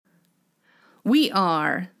We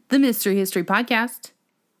are the Mystery History Podcast.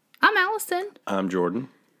 I'm Allison. I'm Jordan.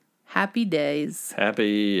 Happy days.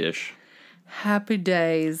 Happy-ish. Happy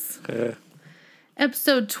days.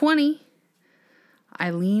 Episode 20.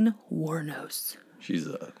 Eileen Wuornos. She's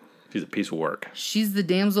a piece of work. She's the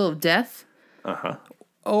damsel of death. Uh-huh.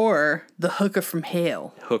 Or the hooker from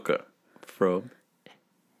hell. Hooker from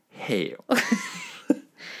hell.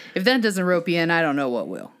 If that doesn't rope you in, I don't know what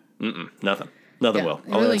will. Nothing. Nothing will.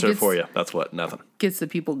 I'll really answer it for you. That's what. Nothing. Gets the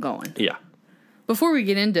people going. Yeah. Before we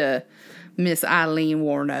get into Miss Eileen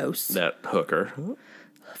Wuornos That hooker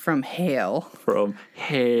from hell, from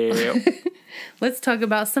hell. let's talk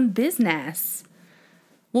about some business.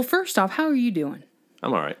 Well, first off, how are you doing?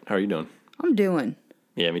 I'm all right. How are you doing? I'm doing.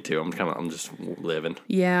 Yeah, me too. I'm just living.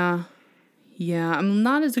 Yeah. I'm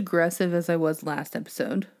not as aggressive as I was last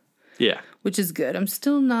episode. Yeah. Which is good. I'm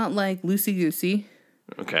still not like loosey-goosey.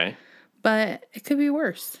 Okay. But it could be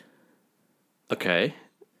worse. Okay.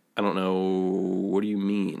 I don't know. What do you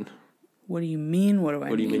mean? What do you mean? What do I mean?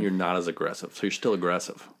 What do you mean you're not as aggressive? So you're still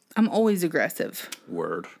aggressive. I'm always aggressive.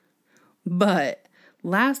 Word. But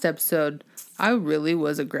last episode, I really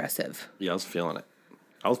was aggressive. Yeah, I was feeling it.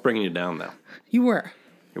 I was bringing you down, though. You were.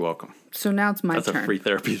 You're welcome. So now it's my turn. That's a free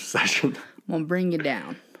therapy session. I'm going to bring you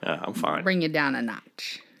down. Yeah, I'm fine. Bring you down a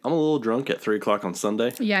notch. I'm a little drunk at 3 o'clock on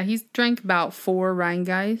Sunday. Yeah, he's drank about 4 Rhine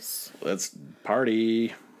guys. Let's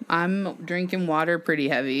party. I'm drinking water pretty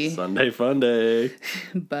heavy. Sunday fun day.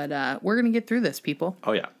 But we're going to get through this, people.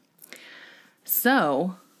 Oh, yeah.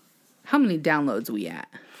 So, how many downloads we at?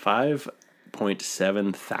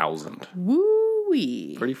 5.7 thousand.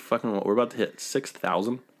 Woo-wee. Pretty fucking... We're about to hit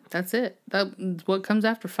 6,000. That's it. That's what comes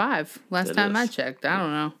after 5. Last time I checked. I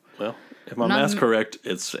don't know. Well, if my math's correct,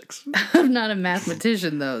 it's 6. I'm not a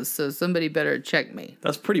mathematician, though, so somebody better check me.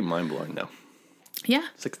 That's pretty mind-blowing, though. Yeah.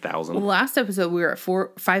 6,000. Well, last episode, we were at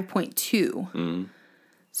 5.2. Mm-hmm.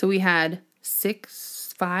 So we had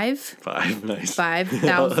 5? 5, nice.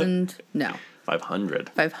 5,000. No. 500.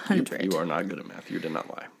 500. You are not good at math. You did not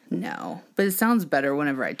lie. No. But it sounds better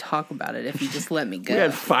whenever I talk about it if you just let me go. We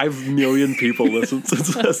had 5 million people listen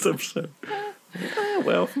since last episode.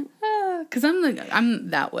 Well. Because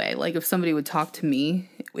I'm that way. Like, if somebody would talk to me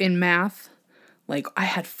in math, like, I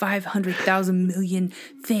had 500,000 million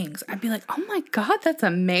things, I'd be like, oh my God, that's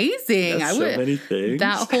amazing. That's so many things.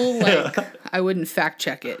 That whole, like, I wouldn't fact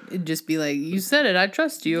check it. It'd just be like, you said it, I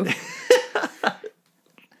trust you.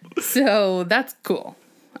 So, that's cool.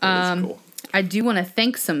 That's cool. I do want to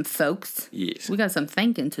thank some folks. Yes. We got some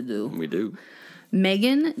thanking to do. We do.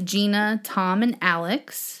 Megan, Gina, Tom, and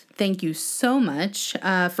Alex, thank you so much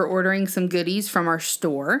for ordering some goodies from our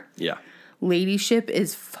store. Yeah. Ladyship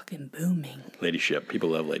is fucking booming. Ladyship. People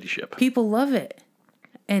love Ladyship. People love it.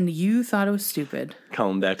 And you thought it was stupid.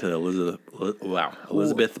 Calling back to the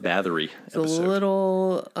Elizabeth Bathory It's episode. a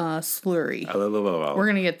little slurry. We're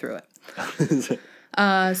going to get through it.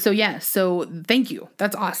 So thank you.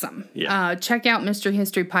 That's awesome. Yeah. Check out Mystery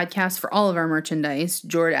History Podcast for all of our merchandise.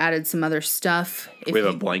 Jord added some other stuff. We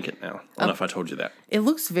have a blanket now. I don't know if I told you that. It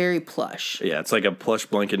looks very plush. Yeah, it's like a plush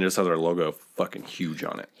blanket and it just has our logo fucking huge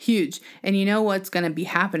on it. Huge. And you know what's going to be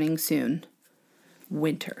happening soon?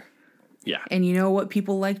 Winter. Yeah. And you know what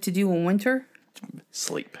people like to do in winter?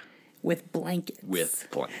 Sleep. With blankets. With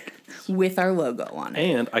blankets. With our logo on it.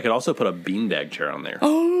 And I could also put a beanbag chair on there.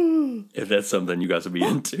 Oh! If that's something you guys would be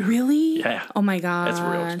into. Really? Yeah. Oh my God. That's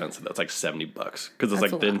real expensive. That's like $70 because it's That's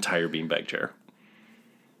like a the lot. entire beanbag chair.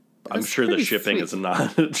 I'm That's sure the pretty shipping sweet. is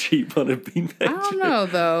not cheap on a beanbag chair. I don't know,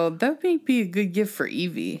 though. That may be a good gift for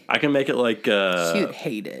Evie. I can make it like She would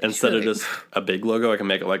hate it. instead of She'd be just a big logo, I can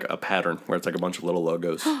make it like a pattern where it's like a bunch of little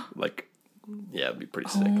logos. Like, yeah, it'd be pretty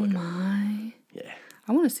sick. Oh looking. my. Yeah,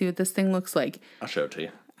 I want to see what this thing looks like. I'll show it to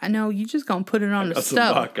you. I know, you just gonna put it on the That's some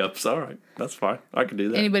stub. mock-ups. All right, that's fine. I can do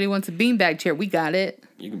that. Anybody wants a beanbag chair, we got it.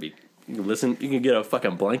 You can listen. You can get a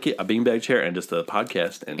fucking blanket, a beanbag chair, and just a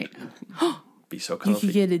podcast, and be so You comfy.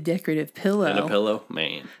 could get a decorative pillow. And a pillow,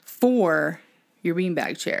 man. For your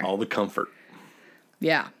beanbag chair. All the comfort.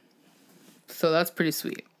 Yeah. So that's pretty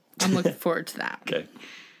sweet. I'm looking forward to that. Okay.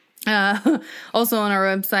 Also on our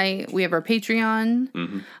website, we have our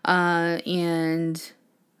Patreon and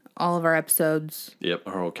all of our episode. Yep,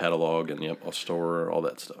 our whole catalog and our store, all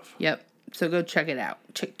that stuff. Yep. So go check it out.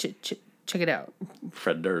 Check it out.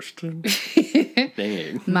 Fred Durst.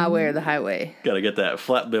 Dang. My way or the highway. Gotta get that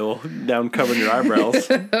flat bill down covering your eyebrows.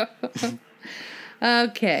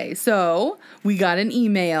 Okay, so we got an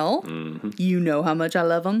email. Mm-hmm. You know how much I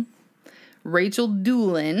love them. Rachel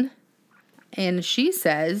Doolin. And she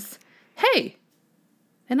says, hey.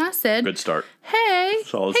 And I said, Good start. hey.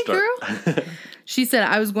 Solid hey, start. girl. She said,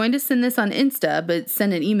 I was going to send this on Insta, but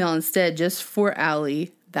send an email instead just for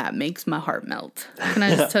Allie. That makes my heart melt. Can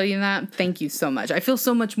I just tell you that? Thank you so much. I feel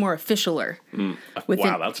so much more officialer.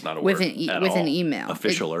 Wow, that's not a word with an email.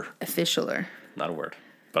 Officialer. Officialer. Not a word,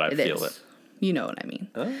 but I feel it. You know what I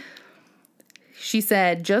mean. She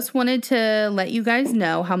said, just wanted to let you guys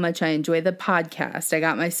know how much I enjoy the podcast. I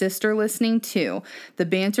got my sister listening too. The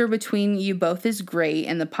banter between you both is great,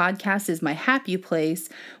 and the podcast is my happy place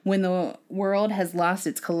when the world has lost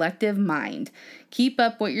its collective mind. Keep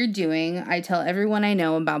up what you're doing. I tell everyone I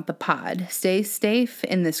know about the pod. Stay safe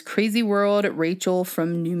in this crazy world. Rachel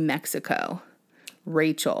from New Mexico.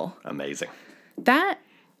 Rachel. Amazing. That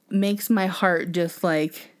makes my heart just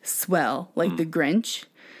like swell, like the Grinch.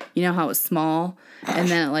 You know how it's small and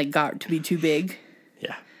then it like got to be too big?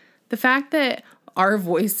 Yeah. The fact that our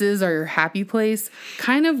voices are your happy place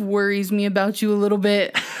kind of worries me about you a little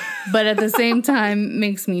bit, but at the same time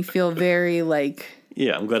makes me feel very like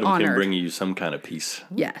Yeah, I'm glad we honored. can bring you some kind of peace.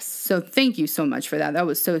 Yes. So thank you so much for that. That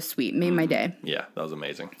was so sweet. Made my day. Yeah, that was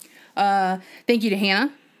amazing. Thank you to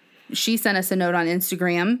Hannah. She sent us a note on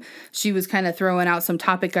Instagram. She was kind of throwing out some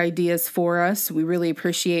topic ideas for us. We really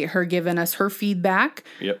appreciate her giving us her feedback.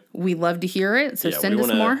 Yep. We love to hear it. So send us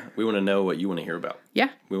more. We want to know what you want to hear about. Yeah.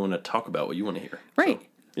 We want to talk about what you want to hear. Right.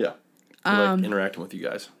 So, yeah. We like interacting with you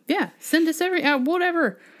guys. Yeah. Send us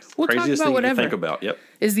whatever. We'll Craziest talk about thing whatever. you can think about. Yep.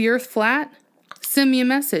 Is the earth flat? Send me a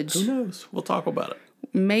message. Who knows? We'll talk about it.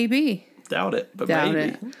 Maybe. Doubt it, but Doubt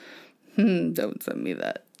maybe. it. Don't send me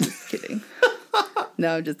that. Just kidding.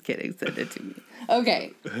 No, just kidding. Send it to me.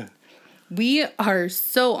 Okay. We are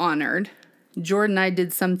so honored. Jordan and I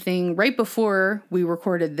did something right before we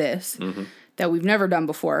recorded this that we've never done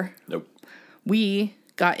before. Nope. We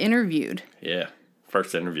got interviewed. Yeah.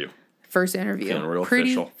 First interview. First interview. Feeling real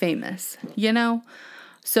Pretty official. famous, you know?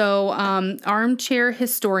 So, Armchair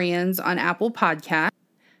Historians on Apple Podcast.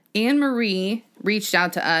 Anne Marie reached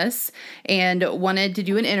out to us and wanted to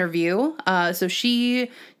do an interview. So she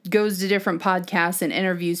goes to different podcasts and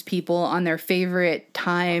interviews people on their favorite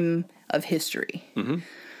time of history. Mm-hmm.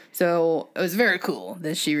 So it was very cool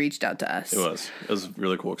that she reached out to us. It was. It was a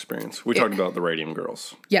really cool experience. We talked about the Radium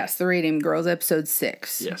Girls. Yes, the Radium Girls, episode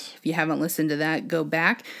 6. Yes. If you haven't listened to that, go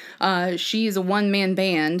back. She's a one-man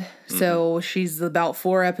band, so she's about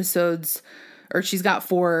 4 episodes, or she's got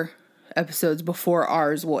 4 episodes before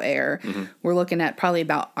ours will air. We're looking at probably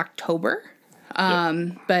about October,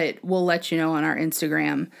 but we'll let you know on our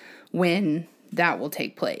Instagram when that will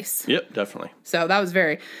take place. Yep, definitely. So that was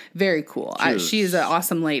very, very cool. She's an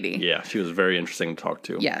awesome lady. Yeah, she was very interesting to talk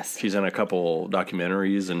to. Yes. She's in a couple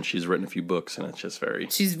documentaries and she's written a few books, and it's just very...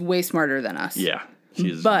 She's way smarter than us. Yeah,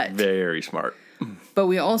 she's But- very smart. But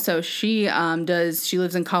we also, she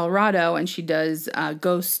lives in Colorado, and she does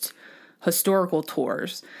ghost historical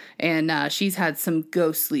tours, and she's had some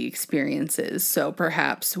ghostly experiences. So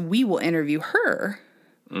perhaps we will interview her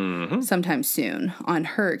sometime soon on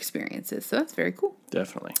her experiences. So that's very cool.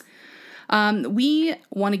 Definitely. We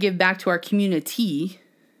want to give back to our community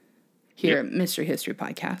here at Mystery History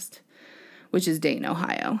Podcast, which is Dayton,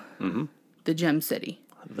 Ohio, the Gem City.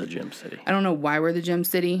 The Gem City. I don't know why we're the Gem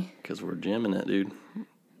City. Because we're gemming it, dude.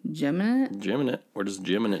 Gemming it? Gemming it. We're just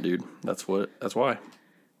gemming it, dude. That's why.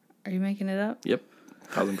 Are you making it up? Yep.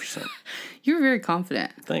 1000%. You're very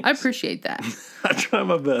confident. Thanks. I appreciate that. I try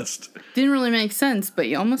my best. Didn't really make sense, but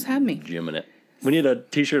you almost had me. Gemming it. We need a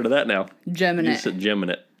t-shirt of that now. Gemming You it. said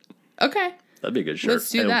gemming it. Okay. That'd be a good shirt. Let's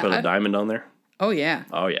do And we'll that. put a diamond on there. Oh, yeah.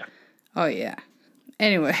 Oh, yeah. Oh, yeah.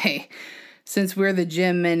 Anyway, since we're the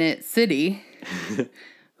Gem Minute City,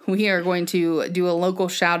 we are going to do a local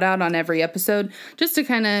shout out on every episode just to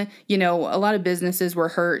kind of, a lot of businesses were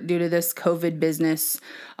hurt due to this COVID business.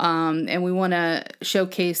 And we want to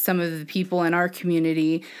showcase some of the people in our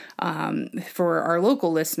community for our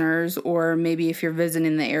local listeners, or maybe if you're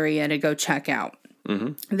visiting the area to go check out.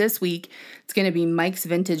 This week, it's going to be Mike's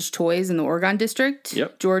Vintage Toys in the Oregon District.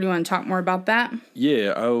 Yep. George, you want to talk more about that?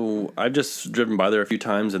 Yeah. Oh, I've just driven by there a few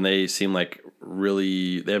times, and they seem like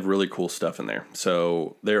they have really cool stuff in there.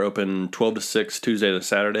 So they're open 12 to 6 Tuesday to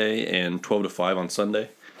Saturday and 12 to 5 on Sunday.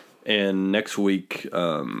 And next week,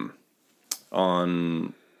 on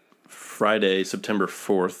Friday, September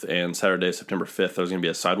 4th and Saturday, September 5th, there's going to be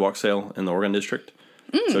a sidewalk sale in the Oregon District.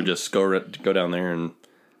 So just go down there and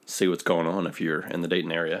see what's going on if you're in the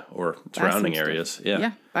Dayton area or surrounding areas. Yeah.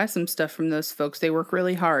 Yeah, buy some stuff from those folks. They work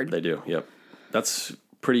really hard. They do. Yep. That's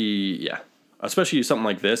pretty, yeah. Especially something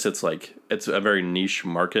like this, it's a very niche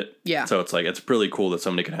market. Yeah. So it's really cool that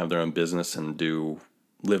somebody can have their own business and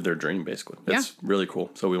live their dream, basically. It's really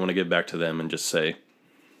cool. So we want to give back to them and just say,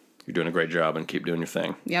 you're doing a great job and keep doing your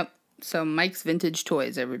thing. Yep. So Mike's Vintage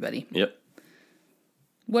Toys, everybody. Yep.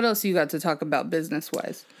 What else you got to talk about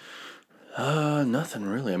business-wise? Nothing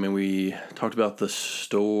really. I mean, we talked about the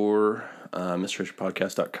store,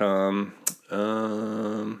 MrFisherPodcast.com.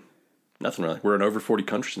 Nothing really. We're in over 40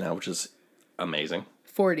 countries now, which is amazing.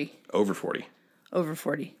 40. Over 40. Over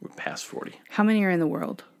 40. We're past 40. How many are in the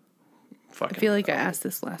world? Fucking I feel like I asked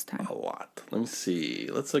this last time. a lot. Let me see.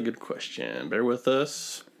 That's a good question. Bear with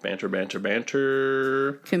us. Banter, banter,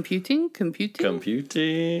 banter. Computing?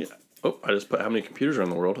 Computing. Oh, I just put how many computers are in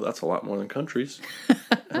the world. That's a lot more than countries.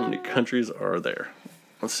 How many countries are there?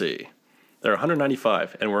 Let's see. There are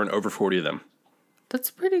 195, and we're in over 40 of them. That's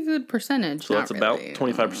a pretty good percentage. So that's about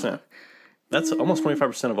 25%. That's almost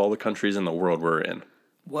 25% of all the countries in the world we're in.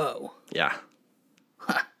 Whoa. Yeah.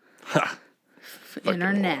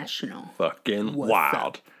 International. Fucking What's wild.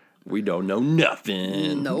 up? We don't know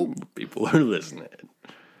nothing. Nope. People are listening.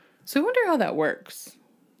 So I wonder how that works.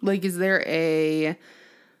 Like, is there a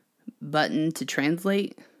button to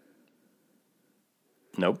translate?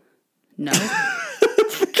 Nope. No.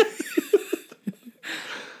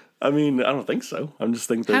 I mean, I don't think so. I'm just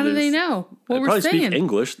thinking. How do they know what They we're probably saying? speak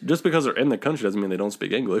English. Just because they're in the country doesn't mean they don't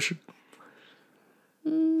speak English.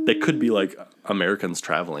 They could be like Americans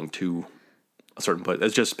traveling to a certain place.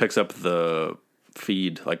 It just picks up the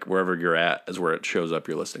feed, like wherever you're at is where it shows up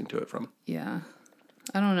you're listening to it from. Yeah.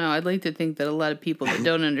 I don't know. I'd like to think that a lot of people that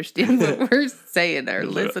don't understand what we're saying are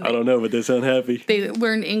listening. I don't know, but they sound happy. They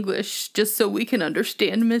learn English just so we can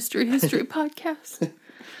understand Mystery History Podcast.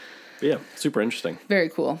 Yeah, super interesting. Very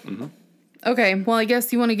cool. Mm-hmm. Okay, well, I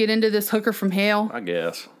guess you want to get into this hooker from Hale? I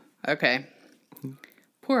guess. Okay.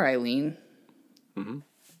 Poor Eileen. Mm-hmm.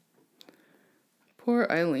 Poor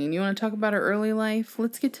Eileen. You want to talk about her early life?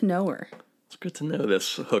 Let's get to know her. It's good to know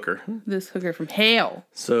this hooker. This hooker from Hale.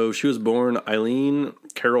 So she was born Eileen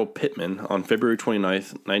Carol Pittman on February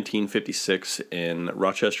 29th, 1956 in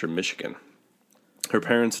Rochester, Michigan. Her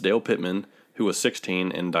parents, Dale Pittman, who was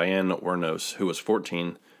 16, and Diane Wernos, who was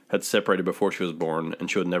 14, had separated before she was born,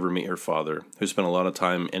 and she would never meet her father, who spent a lot of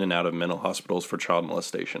time in and out of mental hospitals for child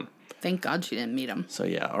molestation. Thank God she didn't meet him. So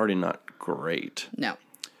yeah, already not great. No.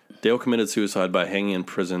 Dale committed suicide by hanging in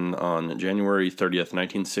prison on January 30th,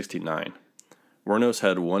 1969. Wernos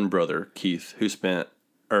had one brother, Keith,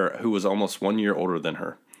 who was almost 1 year older than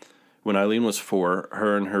her. When Eileen was 4,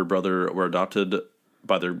 her and her brother were adopted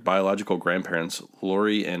by their biological grandparents,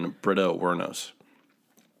 Lori and Britta Wernos.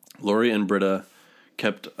 Lori and Britta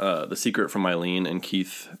kept the secret from Eileen and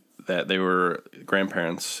Keith that they were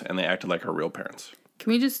grandparents, and they acted like her real parents.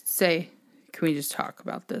 Can we just talk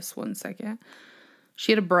about this 1 second?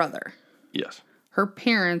 She had a brother. Yes. Her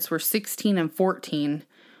parents were 16 and 14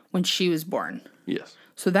 when she was born. Yes.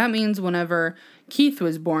 So that means whenever Keith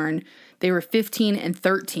was born, they were 15 and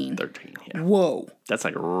 13. 13, yeah. Whoa. That's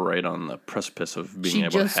like right on the precipice of being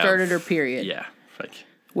able to have... She just started her period. Yeah. Like,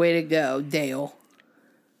 way to go, Dale.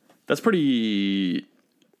 that's pretty...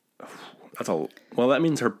 That's all. Well, that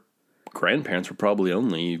means her grandparents were probably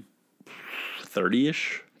only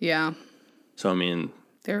 30-ish. Yeah. So, I mean...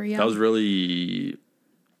 Very young. That was really...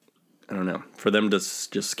 I don't know. For them to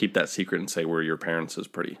just keep that secret and say we're your parents is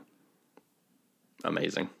pretty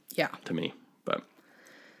amazing. Yeah. To me. But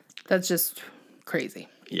that's just crazy.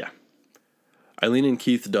 Yeah. Eileen and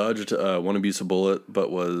Keith dodged one abusive bullet,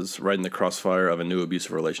 but was right in the crossfire of a new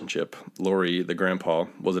abusive relationship. Lori, the grandpa,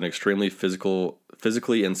 was an extremely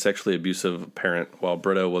physically and sexually abusive parent, while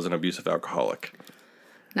Britta was an abusive alcoholic.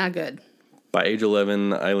 Not good. By age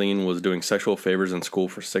 11, Eileen was doing sexual favors in school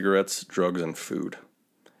for cigarettes, drugs, and food.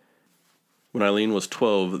 When Eileen was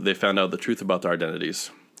 12, they found out the truth about their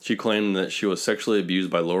identities. She claimed that she was sexually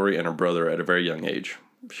abused by Lori and her brother at a very young age.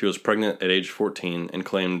 She was pregnant at age 14 and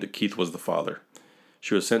claimed Keith was the father.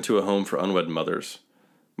 She was sent to a home for unwed mothers.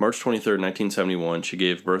 March 23, 1971, she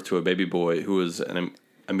gave birth to a baby boy who was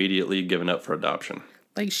immediately given up for adoption.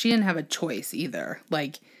 Like, she didn't have a choice either.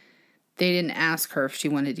 Like, they didn't ask her if she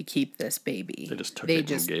wanted to keep this baby. They just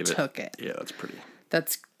took it. Yeah, that's pretty.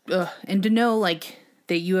 That's, and to know, like,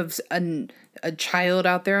 that you have a child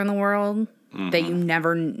out there in the world that you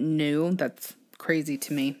never knew, that's crazy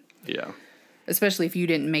to me. Yeah. Especially if you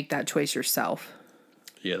didn't make that choice yourself.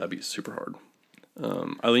 Yeah, that'd be super hard.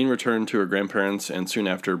 Eileen returned to her grandparents, and soon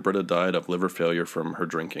after, Britta died of liver failure from her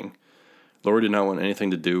drinking. Lori did not want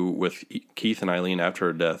anything to do with Keith and Eileen after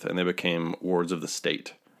her death, and they became wards of the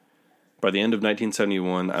state. By the end of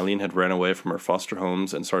 1971, Eileen had ran away from her foster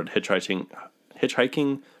homes and started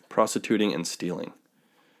hitchhiking, prostituting, and stealing.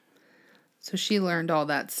 So she learned all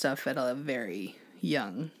that stuff at a very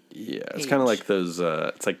young Yeah, it's kind of like those,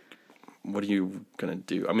 it's like, what are you going to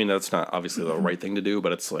do? I mean, that's not obviously the right thing to do,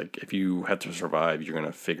 but it's like, if you had to survive, you're going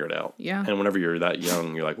to figure it out. Yeah. And whenever you're that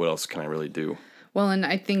young, you're like, what else can I really do? Well, and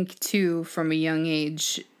I think, too, from a young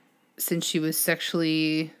age, since she was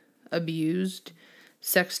sexually abused,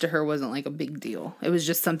 sex to her wasn't like a big deal. It was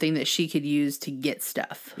just something that she could use to get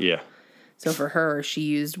stuff. Yeah. So for her, she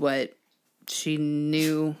used what she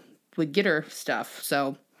knew would get her stuff.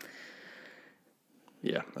 So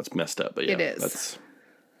yeah, that's messed up. But yeah, it is.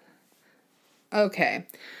 Okay.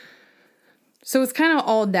 So it's kind of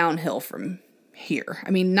all downhill from here. I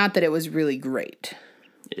mean, not that it was really great.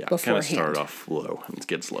 Yeah, kind of started off low and it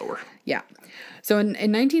gets lower. Yeah. So in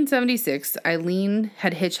 1976, Eileen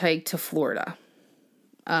had hitchhiked to Florida,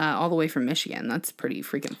 all the way from Michigan. That's pretty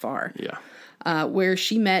freaking far. Yeah. Where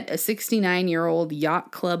she met a 69-year-old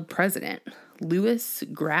yacht club president, Louis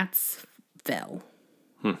Gratz Fell.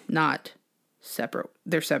 Not separate.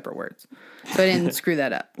 They're separate words. So I didn't screw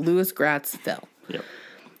that up. Louis Gratz Fell. Yep.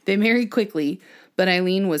 They married quickly, but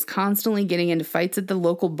Eileen was constantly getting into fights at the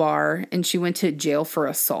local bar, and she went to jail for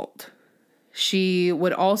assault. She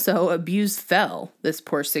would also abuse Fell, this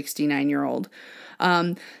poor 69-year-old.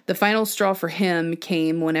 The final straw for him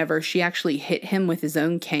came whenever she actually hit him with his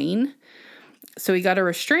own cane. So he got a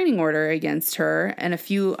restraining order against her, and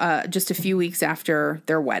just a few weeks after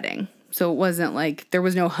their wedding. So it wasn't like there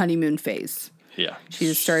was no honeymoon phase. Yeah. She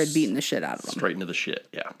just started beating the shit out of him. Straight into the shit,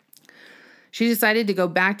 yeah. She decided to go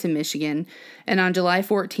back to Michigan, and on July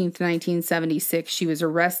 14th, 1976, she was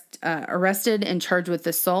arrested and charged with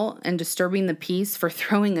assault and disturbing the peace for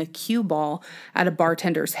throwing a cue ball at a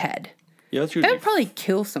bartender's head. Yeah, that's usually... That would probably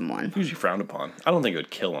kill someone. Usually frowned upon. I don't think it would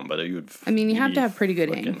kill them, but it would... I mean, you have to have pretty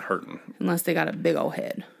good aim. Hurting. Unless they got a big old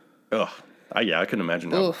head. Ugh. I couldn't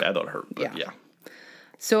imagine how bad that would hurt, but yeah.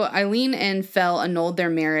 So Eileen and Fell annulled their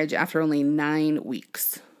marriage after only 9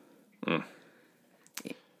 weeks.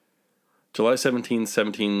 July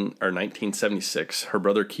 1976, her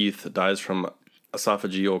brother Keith dies from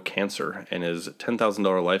esophageal cancer, and his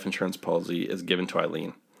 $10,000 life insurance policy is given to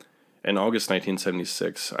Eileen. In August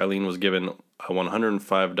 1976, Eileen was given a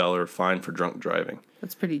 $105 fine for drunk driving.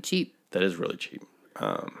 That's pretty cheap. That is really cheap.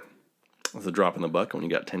 It's a drop in the bucket when you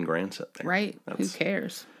got 10 grand set there. Right. Who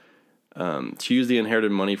cares? She used the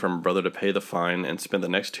inherited money from her brother to pay the fine and spent the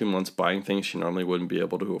next 2 months buying things she normally wouldn't be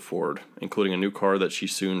able to afford, including a new car that she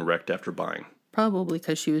soon wrecked after buying. Probably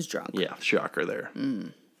because she was drunk. Yeah, shocker there.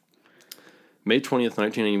 May 20th,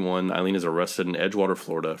 1981, Eileen is arrested in Edgewater,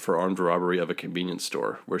 Florida for armed robbery of a convenience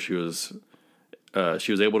store where she was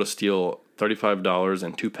able to steal $35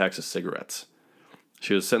 and 2 packs of cigarettes.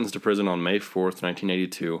 She was sentenced to prison on May 4th,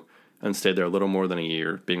 1982, and stayed there a little more than a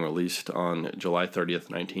year, being released on July 30th,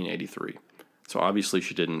 1983. So obviously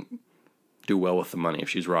she didn't do well with the money if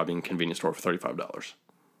she's robbing a convenience store for $35.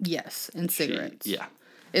 Yes, and cigarettes. Yeah.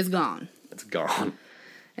 It's gone. It's gone.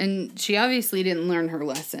 And she obviously didn't learn her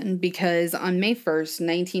lesson because on May 1st,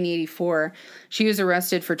 1984, she was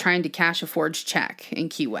arrested for trying to cash a forged check in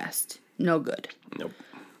Key West. No good. Nope.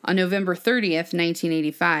 On November 30th,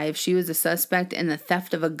 1985, she was a suspect in the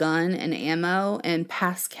theft of a gun and ammo in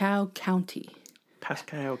Pasco County.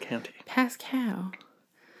 Pasco County. Pasco.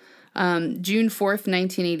 June 4th,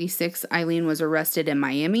 1986, Eileen was arrested in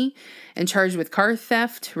Miami and charged with car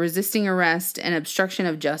theft, resisting arrest, and obstruction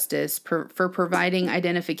of justice for providing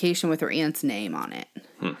identification with her aunt's name on it.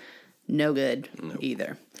 No good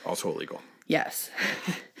either. Also illegal. Yes.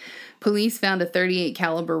 Police found a .38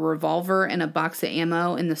 caliber revolver and a box of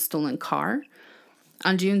ammo in the stolen car.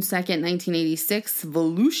 On June 2nd, 1986,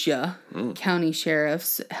 Volusia County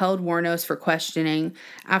sheriffs held Wuornos for questioning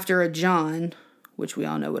after a John, which we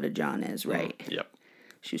all know what a John is, right? Yep.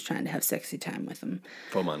 She was trying to have sexy time with him.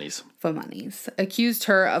 For monies. Accused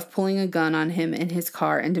her of pulling a gun on him in his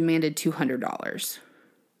car and demanded $200.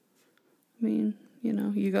 I mean,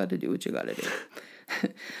 you got to do what you got to do.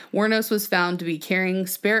 Wuornos was found to be carrying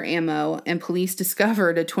spare ammo, and police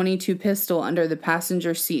discovered a .22 pistol under the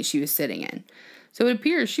passenger seat she was sitting in. So it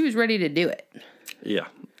appears she was ready to do it. Yeah.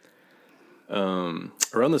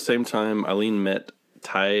 Around the same time, Eileen met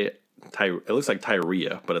it looks like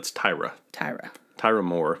Tyria, but it's Tyra. Tyra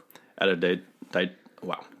Moore at a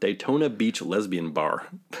Daytona Beach lesbian bar.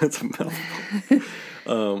 That's a mouthful.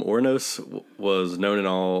 Wuornos was known in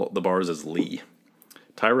all the bars as Lee.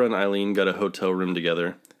 Tyra and Eileen got a hotel room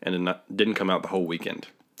together and didn't come out the whole weekend.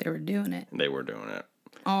 They were doing it.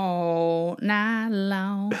 All night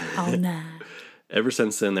long, all night. Ever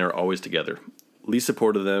since then, they were always together. Lee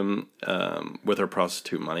supported them with her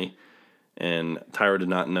prostitute money, and Tyra did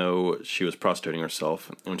not know she was prostituting herself.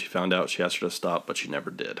 And when she found out, she asked her to stop, but she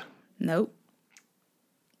never did. Nope.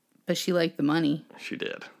 But she liked the money. She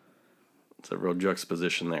did. It's a real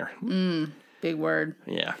juxtaposition there. Big word.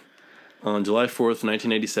 Yeah. On July 4th,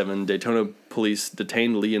 1987, Daytona police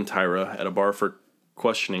detained Lee and Tyra at a bar for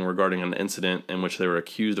questioning regarding an incident in which they were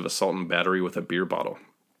accused of assault and battery with a beer bottle,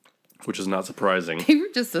 which is not surprising. They were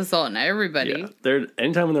just assaulting everybody. Yeah,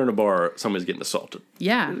 anytime when they're in a bar, somebody's getting assaulted.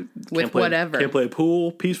 Yeah, with whatever. Can't play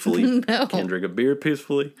pool peacefully. No. Can't drink a beer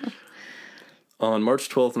peacefully. On March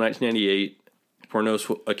 12th, 1998,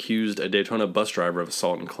 Wuornos accused a Daytona bus driver of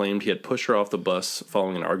assault and claimed he had pushed her off the bus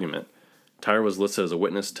following an argument. Tyra was listed as a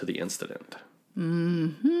witness to the incident.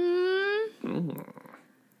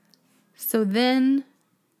 So then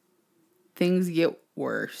things get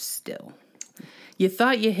worse still. You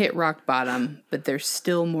thought you hit rock bottom, but there's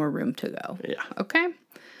still more room to go. Yeah. Okay?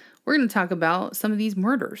 We're going to talk about some of these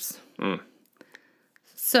murders.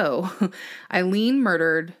 So, Eileen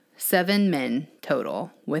murdered 7 men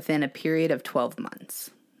total within a period of 12 months.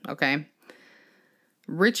 Okay?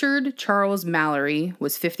 Richard Charles Mallory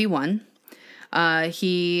was 51.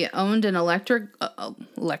 He owned an electronics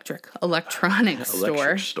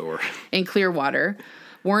store in Clearwater.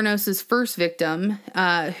 Wuornos' first victim,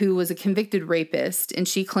 who was a convicted rapist, and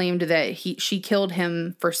she claimed that she killed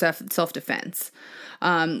him for self-defense.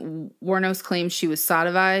 Wuornos claimed she was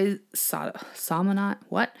sodomized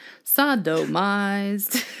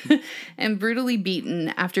and brutally beaten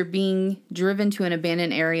after being driven to an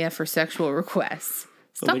abandoned area for sexual requests.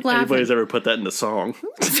 Stop laughing. Anybody's ever put that in the song.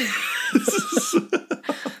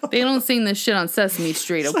 They don't sing this shit on Sesame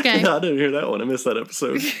Street, okay? I didn't hear that one. I missed that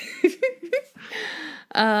episode.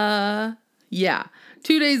 Yeah.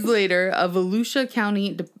 2 days later, a Volusia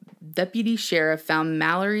County deputy sheriff found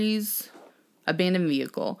Mallory's abandoned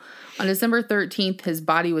vehicle. On December 13th, his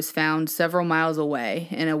body was found several miles away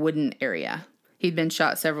in a wooded area. He'd been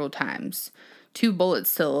shot several times. 2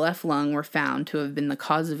 bullets to the left lung were found to have been the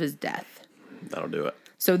cause of his death. That'll do it.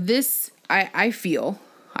 So this, I feel,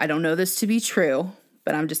 I don't know this to be true,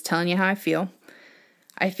 but I'm just telling you how I feel.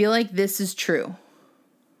 I feel like this is true.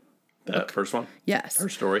 That first one? Yes. Her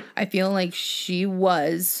story. I feel like she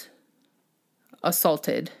was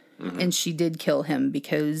assaulted and she did kill him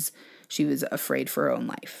because she was afraid for her own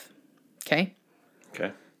life. Okay?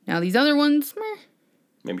 Okay. Now these other ones, meh.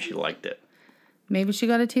 Maybe she liked it. Maybe she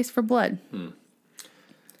got a taste for blood.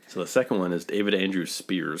 So the second one is David Andrew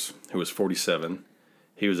Spears, who was 47.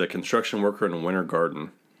 He was a construction worker in Winter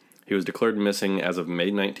Garden. He was declared missing as of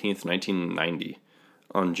May 19th, 1990.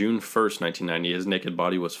 On June 1st, 1990, his naked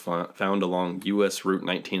body was found along U.S. Route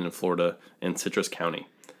 19 in Florida in Citrus County.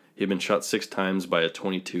 He had been shot 6 times by a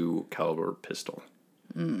 .22 caliber pistol.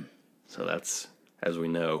 So that's, as we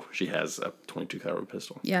know, she has a .22 caliber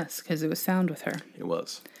pistol. Yes, because it was found with her. It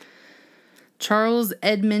was. Charles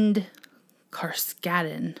Edmund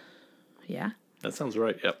Carskadden. Yeah? That sounds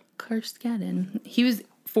right, yep. Carskadden. He was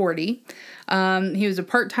 40. He was a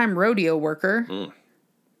part-time rodeo worker.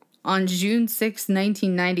 On June 6,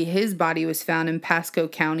 1990, his body was found in Pasco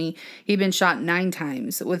County. He'd been shot 9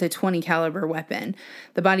 times with a .20 caliber weapon.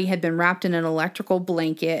 The body had been wrapped in an electrical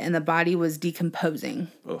blanket, and the body was decomposing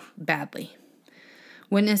badly.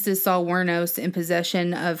 Witnesses saw Wuornos in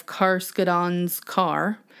possession of Carskadden's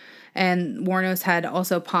car, and Wuornos had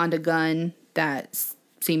also pawned a gun that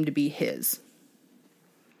seemed to be his.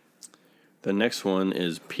 The next one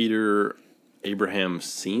is Peter Abraham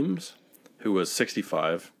Seams, who was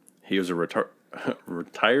 65. He was a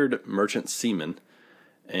retired merchant seaman,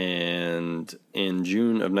 and in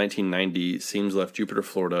June of 1990, Seams left Jupiter,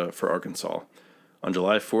 Florida for Arkansas. On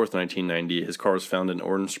July 4th, 1990, his car was found in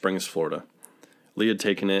Orange Springs, Florida. Lee had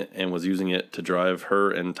taken it and was using it to drive her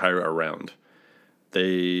and Tyra around.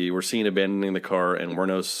 They were seen abandoning the car, and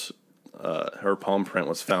Wuornos, her palm print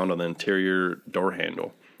was found on the interior door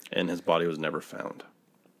handle, and his body was never found.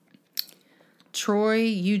 Troy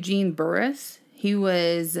Eugene Burris, he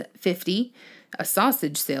was 50, a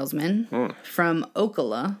sausage salesman from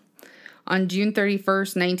Ocala. On June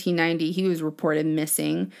 31st, 1990, he was reported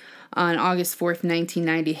missing. On August 4th,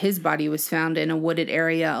 1990, his body was found in a wooded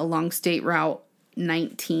area along State Route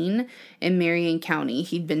 19 in Marion County.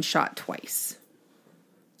 He'd been shot twice.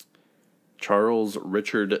 Charles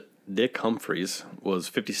Richard Dick Humphreys was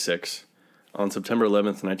 56. On September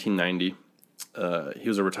 11th, 1990, he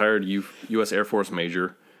was a retired U.S. Air Force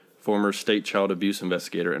major, former state child abuse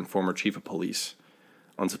investigator, and former chief of police.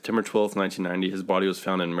 On September 12th, 1990, his body was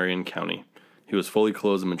found in Marion County. He was fully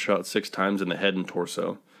clothed and been shot 6 times in the head and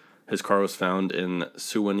torso. His car was found in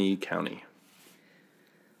Suwannee County.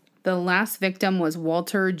 The last victim was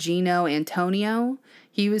Walter Gino Antonio.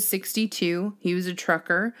 He was 62. He was a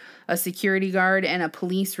trucker, a security guard, and a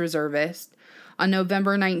police reservist. On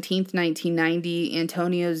November 19th, 1990,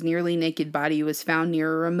 Antonio's nearly naked body was found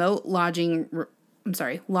near a remote logging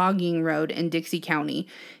road in Dixie County.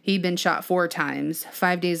 He'd been shot 4 times.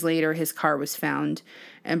 5 days later, his car was found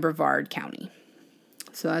in Brevard County.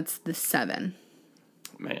 So that's the 7.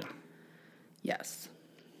 Man. Yes.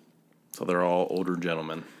 So they're all older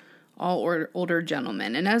gentlemen. All older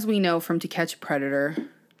gentlemen. And as we know from To Catch a Predator,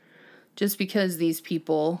 just because these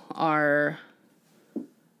people are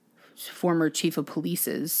former chief of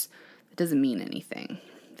polices, it doesn't mean anything.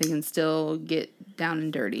 They can still get down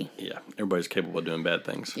and dirty. Yeah, everybody's capable of doing bad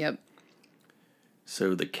things. Yep.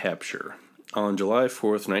 So the capture. On July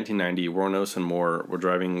 4th, 1990, Wuornos and Moore were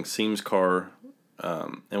driving Seam's car,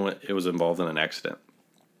 and it was involved in an accident.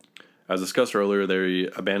 As discussed earlier, they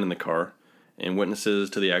abandoned the car, and witnesses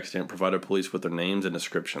to the accident provided police with their names and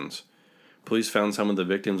descriptions. Police found some of the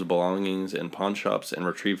victims' belongings in pawn shops and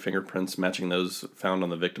retrieved fingerprints matching those found on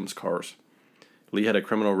the victims' cars. Lee had a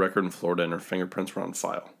criminal record in Florida, and her fingerprints were on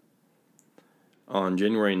file. On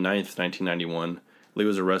January 9th, 1991, Lee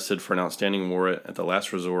was arrested for an outstanding warrant at the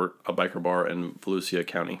Last Resort, a biker bar in Volusia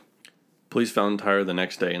County. Police found Tyra the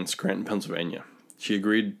next day in Scranton, Pennsylvania. She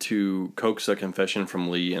agreed to coax a confession from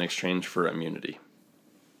Lee in exchange for immunity.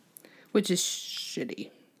 Which is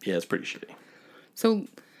shitty. Yeah, it's pretty shitty. So,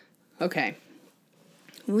 okay.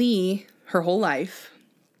 Lee, her whole life,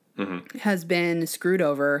 has been screwed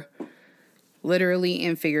over, literally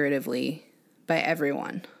and figuratively, by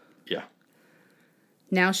everyone. Yeah.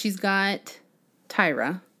 Now she's got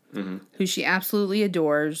Tyra, who she absolutely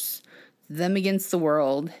adores, them against the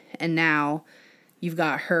world, and now you've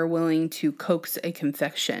got her willing to coax a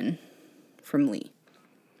confession from Lee.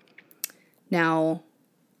 Now,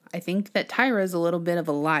 I think that Tyra is a little bit of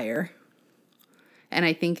a liar, and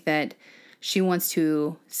I think that she wants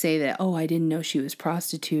to say that, oh, I didn't know she was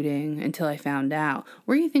prostituting until I found out.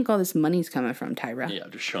 Where do you think all this money's coming from, Tyra? Yeah,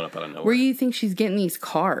 just showing up out of nowhere. Where do you think she's getting these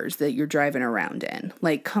cars that you're driving around in?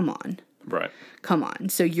 Like, come on. Right. Come on.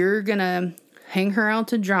 So you're going to hang her out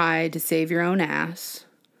to dry to save your own ass,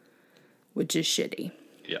 which is shitty.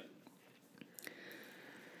 Yep.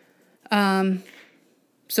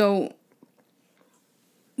 So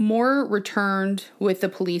Moore returned with the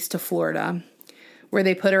police to Florida, where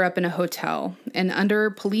they put her up in a hotel. And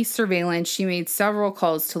under police surveillance, she made several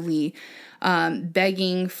calls to Lee,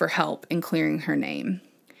 begging for help in clearing her name.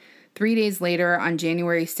 3 days later, on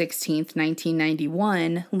January 16th,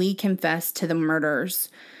 1991, Lee confessed to the murders.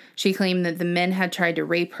 She claimed that the men had tried to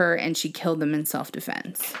rape her and she killed them in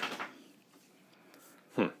self-defense.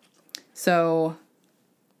 So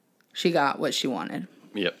she got what she wanted.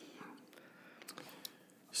 Yep.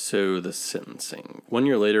 So the sentencing. 1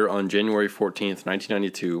 year later, on January 14th,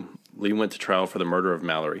 1992, Lee went to trial for the murder of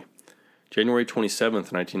Mallory. January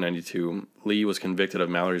 27th, 1992, Lee was convicted of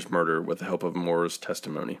Mallory's murder with the help of Moore's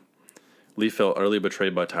testimony. Lee felt utterly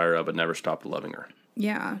betrayed by Tyra, but never stopped loving her.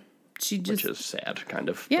 Yeah. Which is sad, kind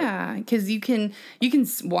of. Yeah, because you can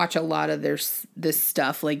watch a lot of this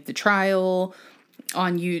stuff, like the trial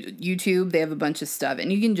on YouTube. They have a bunch of stuff,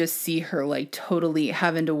 and you can just see her like totally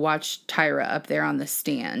having to watch Tyra up there on the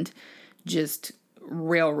stand, just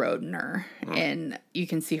railroading her, and you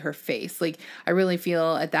can see her face. Like, I really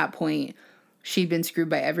feel at that point she'd been screwed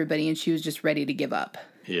by everybody, and she was just ready to give up.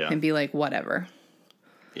 Yeah, and be like, whatever.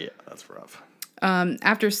 Yeah, that's rough.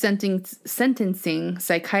 After sentencing,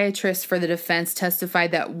 psychiatrists for the defense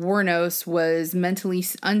testified that Wuornos was mentally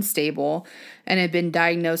unstable and had been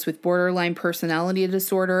diagnosed with borderline personality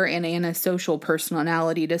disorder and antisocial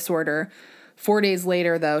personality disorder. 4 days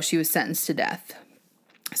later, though, she was sentenced to death.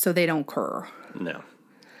 So they don't cure. No.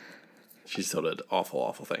 She still did awful,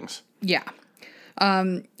 awful things. Yeah.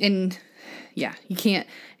 And yeah, you can't.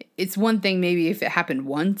 It's one thing maybe if it happened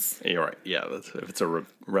once. You're right. Yeah, if it's a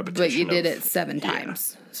repetition. But you did it 7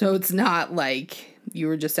 times. So it's not like you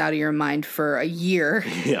were just out of your mind for a year.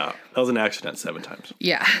 Yeah, that was an accident 7 times.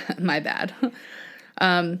 Yeah, my bad.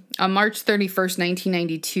 On March 31st,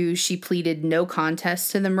 1992, she pleaded no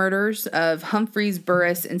contest to the murders of Humphreys,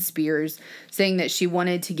 Burris, and Spears, saying that she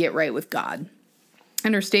wanted to get right with God.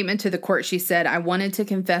 In her statement to the court, she said, "I wanted to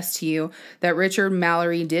confess to you that Richard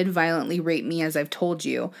Mallory did violently rape me, as I've told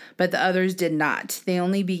you, but the others did not. They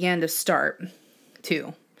only began to start,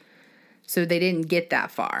 too. So they didn't get that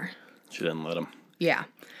far." She didn't let him. Yeah.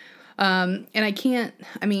 And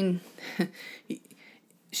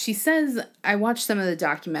she says, I watched some of the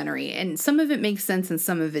documentary, and some of it makes sense and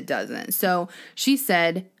some of it doesn't. So she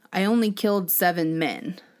said, I only killed 7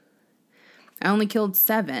 men. I only killed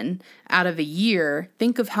 7 out of a year.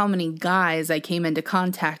 Think of how many guys I came into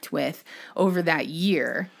contact with over that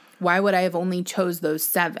year. Why would I have only chose those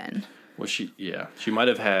 7? Well, she might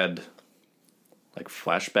have had like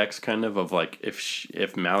flashbacks kind of like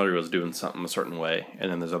if Mallory was doing something a certain way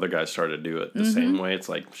and then those other guys started to do it the same way. It's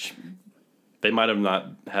like they might have not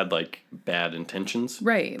had like bad intentions,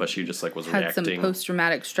 right? But she just like was had reacting. some post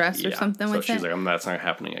traumatic stress or something with it. So she's like, that's not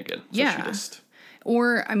happening again. So yeah. She just...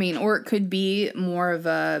 Or it could be more of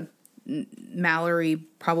a Mallory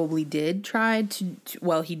probably did try to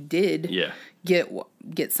well, he did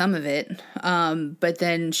get some of it. But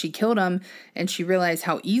then she killed him and she realized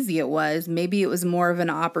how easy it was. Maybe it was more of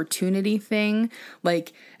an opportunity thing.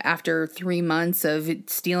 Like after 3 months of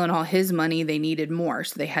stealing all his money, they needed more.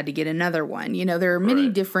 So they had to get another one. You know, there are many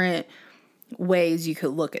different ways you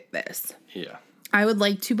could look at this. Yeah. I would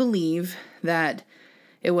like to believe that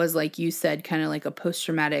it was, like you said, kind of like a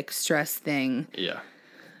post-traumatic stress thing. Yeah.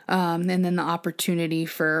 And then the opportunity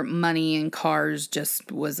for money and cars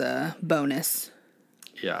just was a bonus.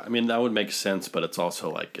 Yeah, I mean, that would make sense, but it's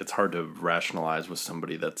also like, it's hard to rationalize with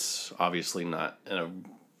somebody that's obviously not in a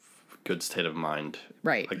good state of mind.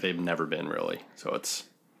 Right. Like they've never been really. So it's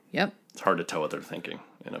hard to tell what they're thinking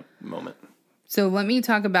in a moment. So let me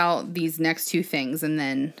talk about these next two things and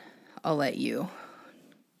then I'll let you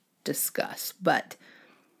discuss. But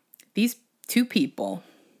these two people,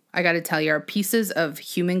 I got to tell you, are pieces of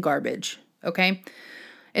human garbage, okay?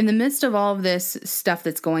 In the midst of all of this stuff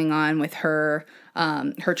that's going on with her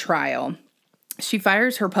trial, she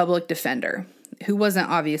fires her public defender, who wasn't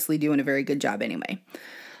obviously doing a very good job anyway.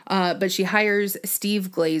 But she hires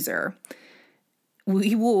Steve Glazer.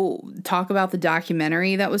 We will talk about the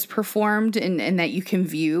documentary that was performed and that you can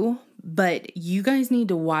view, but you guys need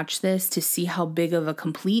to watch this to see how big of a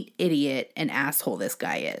complete idiot and asshole this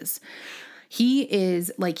guy is. He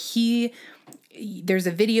is like, there's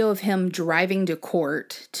a video of him driving to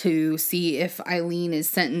court to see if Eileen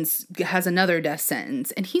has another death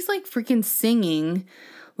sentence. And he's like freaking singing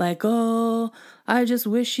like, oh, I just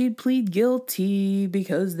wish she'd plead guilty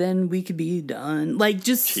because then we could be done. Like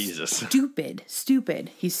just Jesus. Stupid.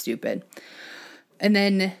 He's stupid. And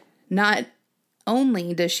then not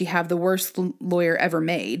only does she have the worst lawyer ever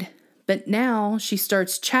made, but now she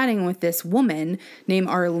starts chatting with this woman named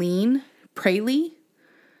Arlene Praley.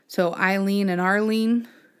 So Eileen and Arlene.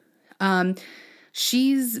 Arlene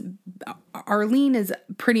is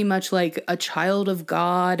pretty much like a child of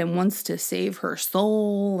God and wants to save her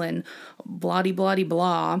soul and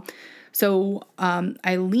blah-de-blah-de-blah. So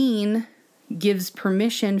Eileen gives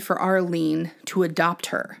permission for Arlene to adopt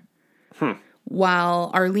her.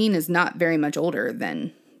 While Arlene is not very much older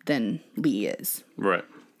than Lee is. Right.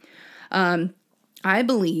 I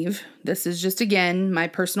believe, this is just, again, my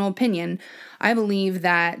personal opinion, I believe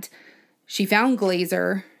that she found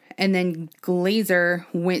Glazer, and then Glazer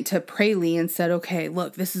went to Praley and said, okay,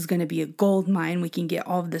 look, this is going to be a gold mine. We can get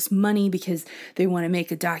all of this money because they want to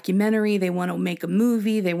make a documentary. They want to make a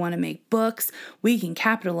movie. They want to make books. We can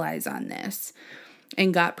capitalize on this.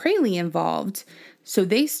 And got Praley involved. So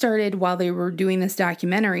they started, while they were doing this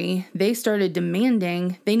documentary, they started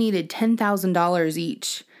demanding they needed $10,000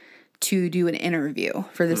 each to do an interview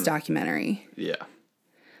for this documentary. Yeah.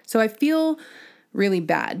 So I feel really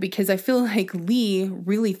bad because I feel like Lee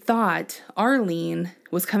really thought Arlene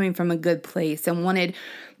was coming from a good place and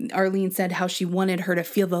Arlene said how she wanted her to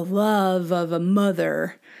feel the love of a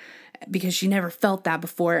mother because she never felt that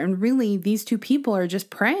before. And really, these two people are just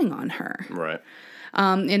preying on her. Right.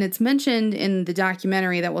 And it's mentioned in the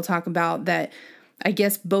documentary that we'll talk about that I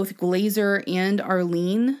guess both Glazer and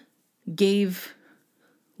Arlene gave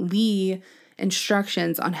Lee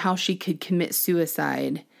instructions on how she could commit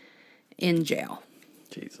suicide in jail.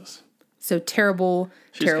 Jesus. So terrible.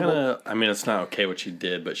 I mean, it's not okay what she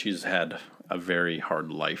did, but she's had a very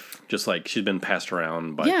hard life. Just like she's been passed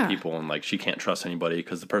around by people and like she can't trust anybody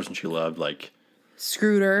because the person she loved, like,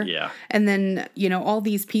 screwed her. Yeah. And then, all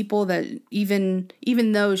these people that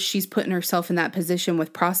even though she's putting herself in that position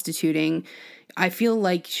with prostituting, I feel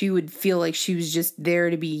like she would feel like she was just there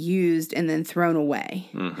to be used and then thrown away.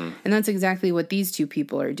 Mm-hmm. And that's exactly what these two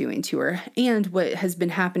people are doing to her and what has been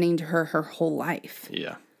happening to her whole life.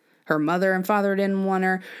 Yeah. Her mother and father didn't want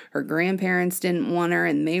her. Her grandparents didn't want her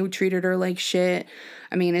and they treated her like shit.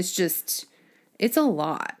 I mean, it's a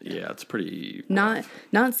lot. Yeah, it's pretty rough.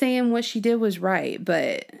 Not saying what she did was right,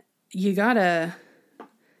 but you gotta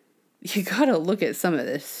look at some of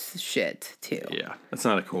this shit too. Yeah, it's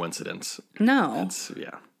not a coincidence. No.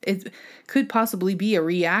 It could possibly be a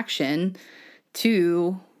reaction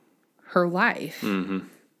to her life. Mm-hmm.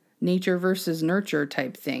 Nature versus nurture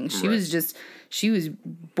type thing. She was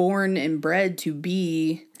born and bred to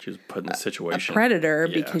be... She was put in a situation. A predator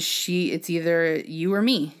because it's either you or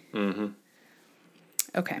me. Mm-hmm.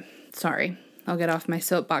 Okay, sorry. I'll get off my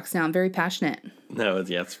soapbox now. I'm very passionate. No,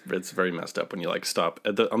 it's very messed up when you like stop.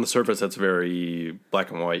 On the surface, that's very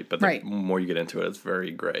black and white, but the more you get into it, it's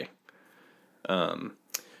very gray.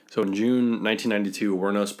 So in June 1992,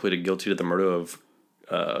 Wuornos pleaded guilty to the murder of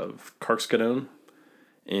Karskadone.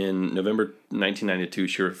 In November 1992,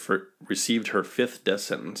 she received her 5th death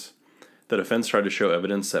sentence. The defense tried to show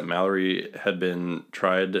evidence that Mallory had been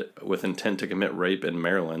tried with intent to commit rape in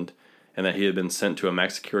Maryland, and that he had been sent to a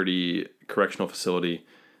max security correctional facility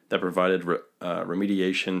that provided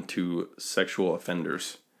remediation to sexual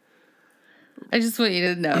offenders. I just want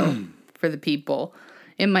you to know, for the people,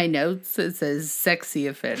 in my notes it says sexy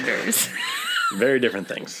offenders. Very different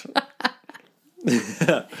things.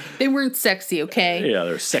 They weren't sexy, okay? Yeah,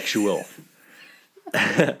 they're sexual.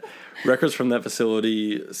 Records from that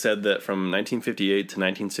facility said that from 1958 to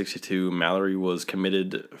 1962, Mallory was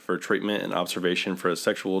committed for treatment and observation for a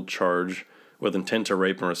sexual charge with intent to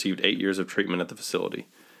rape and received 8 years of treatment at the facility.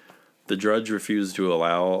 The judge refused to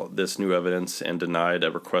allow this new evidence and denied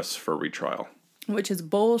a request for retrial. Which is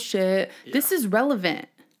bullshit. Yeah. This is relevant.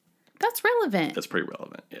 That's relevant. That's pretty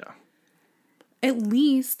relevant, yeah. At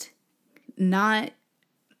least not,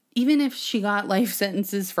 even if she got life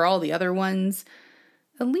sentences for all the other ones,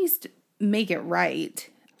 at least make it right.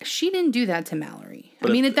 She didn't do that to Mallory. But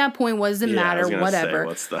I mean, at that point, doesn't matter, whatever.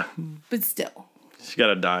 But still. She got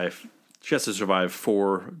to die. She has to survive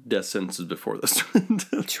 4 death sentences before this one.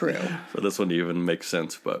 True. For this one to even make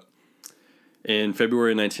sense. But in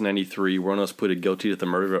February 1993, Wuornos pleaded guilty to the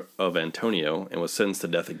murder of Antonio and was sentenced to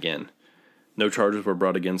death again. No charges were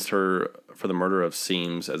brought against her for the murder of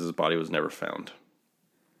Seams, as his body was never found.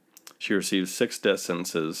 She received 6 death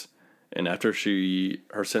sentences, and after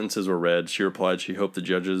her sentences were read, she replied she hoped the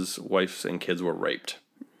judge's wives and kids were raped.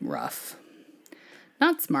 Rough.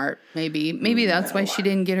 Not smart, maybe. Maybe that's why she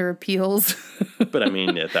didn't get her appeals. But I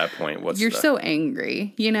mean, at that point, You're so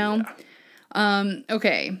angry, you know? Yeah.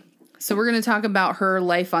 Okay, so we're going to talk about her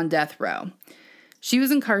life on death row. She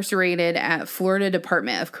was incarcerated at Florida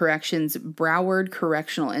Department of Corrections Broward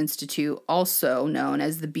Correctional Institute, also known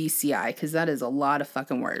as the BCI, because that is a lot of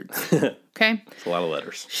fucking words. Okay? It's a lot of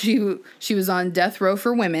letters. She was on death row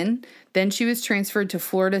for women. Then she was transferred to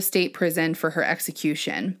Florida State Prison for her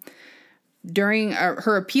execution. During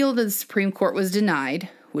her appeal to the Supreme Court was denied,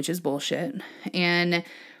 which is bullshit, and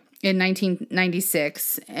in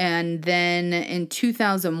 1996. And then in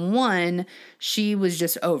 2001, she was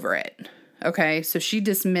just over it. Okay, so she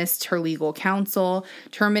dismissed her legal counsel,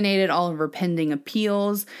 terminated all of her pending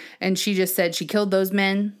appeals, and she just said she killed those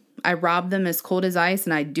men. I robbed them as cold as ice,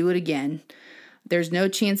 and I'd do it again. There's no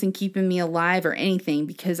chance in keeping me alive or anything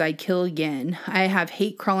because I'd kill again. I have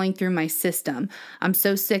hate crawling through my system. I'm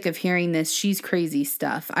so sick of hearing this she's crazy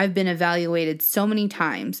stuff. I've been evaluated so many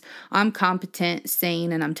times. I'm competent,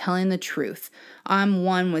 sane, and I'm telling the truth. I'm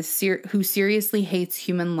one who seriously hates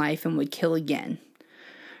human life and would kill again.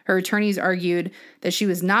 Her attorneys argued that she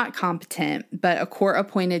was not competent, but a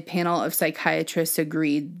court-appointed panel of psychiatrists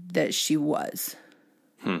agreed that she was.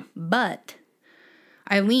 But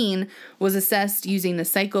Eileen was assessed using the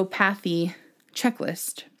psychopathy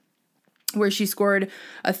checklist, where she scored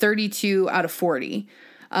a 32 out of 40.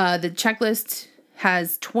 The checklist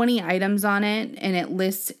has 20 items on it, and it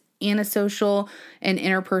lists antisocial and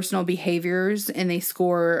interpersonal behaviors, and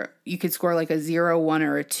you could score like a 0, 1,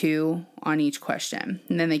 or a 2 on each question,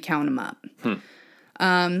 and then they count them up.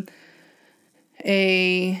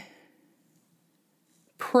 A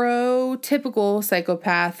prototypical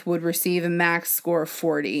psychopath would receive a max score of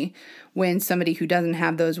 40, when somebody who doesn't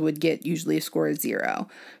have those would get usually a score of 0.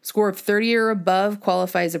 Score of 30 or above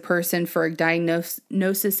qualifies a person for a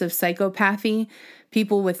diagnosis of psychopathy.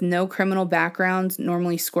 People with no criminal backgrounds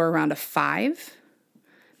normally score around a 5.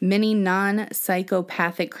 Many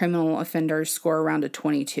non-psychopathic criminal offenders score around a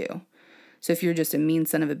 22. So if you're just a mean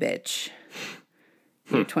son of a bitch,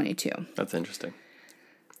 you're 22. That's interesting.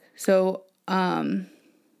 So, can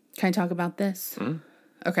I talk about this?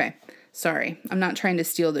 Okay. Sorry. I'm not trying to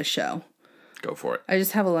steal the show. Go for it. I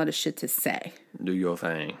just have a lot of shit to say. Do your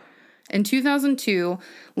thing. In 2002,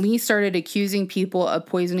 Lee started accusing people of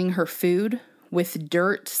poisoning her food with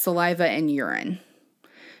dirt, saliva, and urine.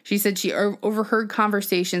 She said she overheard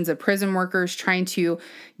conversations of prison workers trying to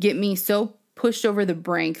get me so pushed over the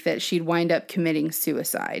brink that she'd wind up committing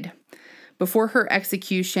suicide. Before her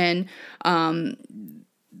execution,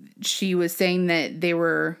 she was saying that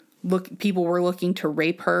people were looking to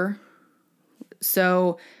rape her.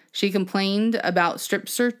 So she complained about strip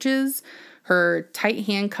searches, her tight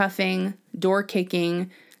handcuffing, door kicking,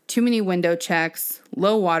 too many window checks,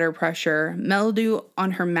 low water pressure, mildew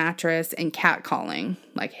on her mattress, and catcalling.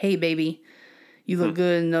 Like, hey, baby, you look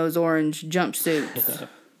good in those orange jumpsuits.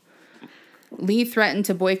 Lee threatened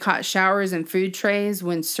to boycott showers and food trays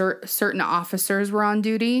when certain officers were on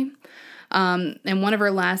duty. And one of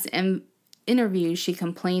her last interview, she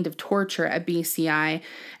complained of torture at BCI,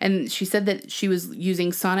 and she said that she was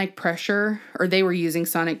using sonic pressure, or they were using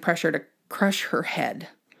sonic pressure to crush her head.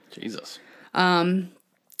 Jesus.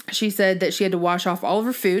 She said that she had to wash off all of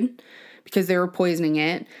her food because they were poisoning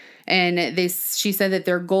it. And she said that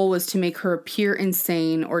their goal was to make her appear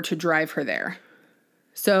insane or to drive her there.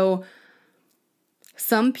 So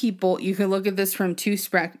some people, you can look at this from two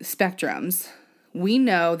spectrums. We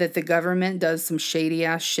know that the government does some shady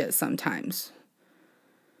ass shit sometimes.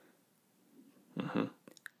 Mm-hmm.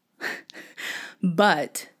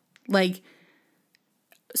 But like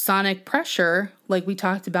sonic pressure, like we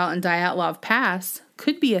talked about in Dyatlov Pass,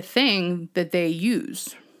 could be a thing that they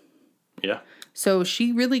use. Yeah. So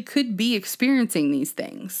she really could be experiencing these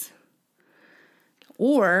things.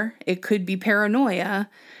 Or it could be paranoia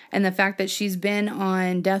and the fact that she's been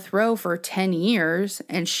on death row for 10 years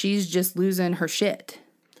and she's just losing her shit.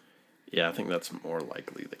 Yeah, I think that's more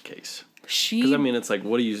likely the case. Because, I mean, it's like,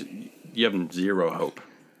 you have zero hope.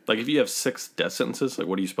 Like, if you have 6 death sentences, like,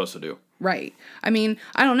 what are you supposed to do? Right. I mean,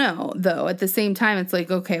 I don't know, though. At the same time, it's like,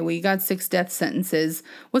 okay, well, you got 6 death sentences.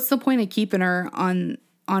 What's the point of keeping her on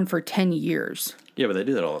for 10 years? Yeah, but they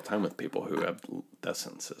do that all the time with people who have death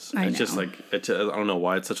sentences. I It's know. just like, I don't know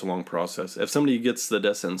why it's such a long process. If somebody gets the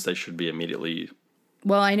death sentence, they should be immediately...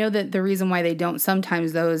 Well, I know that the reason why they don't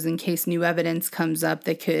sometimes, though, is in case new evidence comes up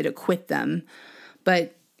that could acquit them.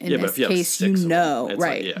 But in this case, you know,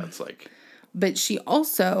 right. Like, it's like... But she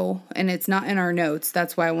also, and it's not in our notes,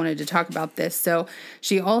 that's why I wanted to talk about this. So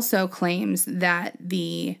she also claims that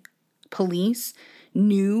the police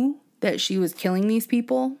knew that she was killing these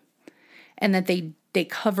people and that they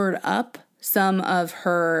covered up some of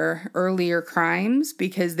her earlier crimes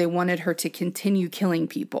because they wanted her to continue killing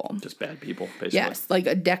people. Just bad people, basically. Yes, like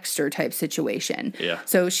a Dexter type situation. Yeah.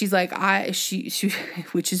 So she's like,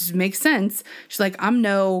 which makes sense. She's like, I'm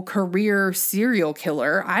no career serial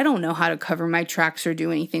killer. I don't know how to cover my tracks or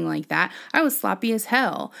do anything like that. I was sloppy as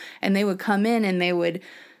hell. And they would come in and they would,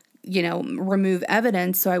 remove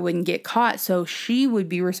evidence so I wouldn't get caught. So she would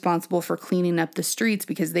be responsible for cleaning up the streets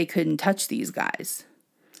because they couldn't touch these guys.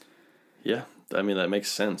 Yeah, I mean, that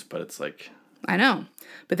makes sense, but it's like... I know.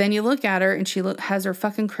 But then you look at her and she has her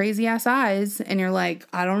fucking crazy ass eyes and you're like,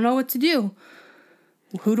 I don't know what to do.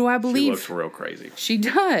 Who do I believe? She looks real crazy. She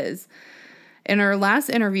does. In her last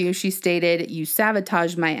interview, she stated, "You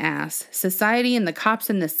sabotaged my ass. Society and the cops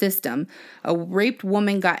in the system. A raped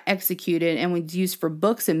woman got executed and was used for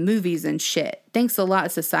books and movies and shit. Thanks a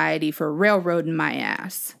lot, society, for railroading my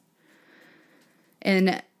ass."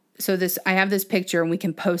 And so I have this picture and we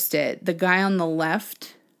can post it. The guy on the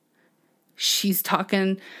left, she's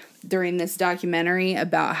talking during this documentary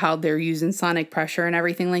about how they're using sonic pressure and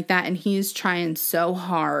everything like that. And he's trying so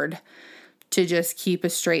hard to just keep a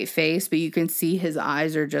straight face, but you can see his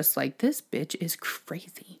eyes are just like, this bitch is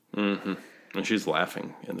crazy. Mm-hmm. And she's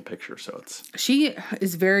laughing in the picture, so it's... She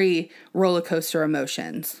is very roller coaster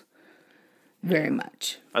emotions. Very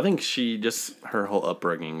much. I think her whole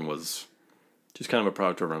upbringing was just kind of a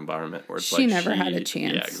product of her environment where it's she never had a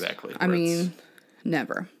chance. Yeah, exactly. I mean,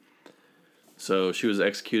 never. So she was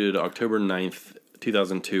executed October 9th,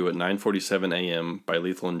 2002 at 9:47 a.m. by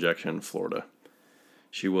lethal injection in Florida.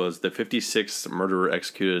 She was the 56th murderer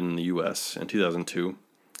executed in the U.S. in 2002,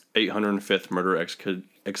 805th murderer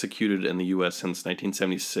executed in the U.S. since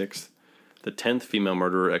 1976, the 10th female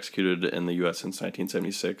murderer executed in the U.S. since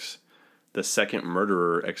 1976, the second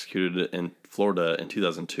murderer executed in Florida in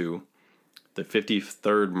 2002, the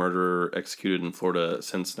 53rd murderer executed in Florida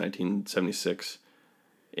since 1976,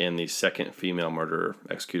 and the second female murderer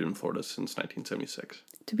executed in Florida since 1976.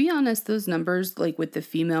 To be honest, those numbers, like with the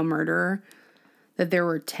female murderer, that there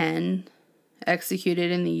were 10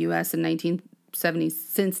 executed in the U.S. in since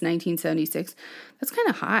 1976, that's kind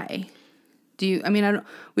of high. We don't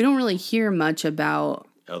really hear much about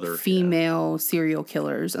other female serial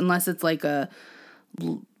killers unless it's like a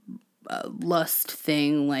lust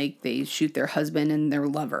thing, like they shoot their husband and their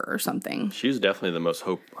lover or something. She's definitely the most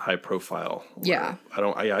high profile. Yeah.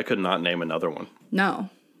 I could not name another one. No.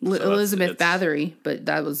 So Elizabeth Bathory, but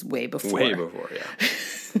that was way before. Way before,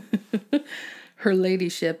 yeah. Her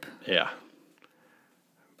ladyship. Yeah.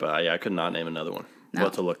 But I could not name another one. No. We'll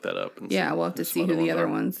have to look that up. We'll have to see who the other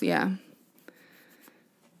ones, yeah.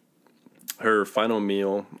 Her final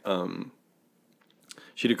meal,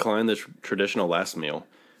 she declined the traditional last meal,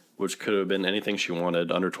 which could have been anything she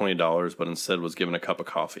wanted, under $20, but instead was given a cup of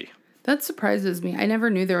coffee. That surprises me. I never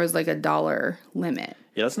knew there was like a $1 limit.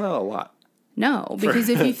 Yeah, that's not a lot. No, because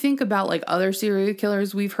if you think about like other serial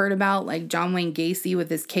killers we've heard about, like John Wayne Gacy with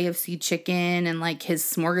his KFC chicken and like his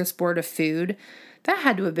smorgasbord of food, That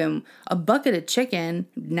had to have been a bucket of chicken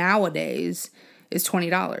nowadays is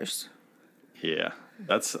 $20. Yeah.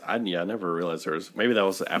 I never realized maybe that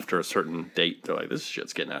was after a certain date. They're like, this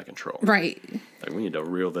shit's getting out of control. Right. Like, we need to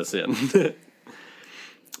reel this in.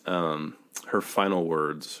 Her final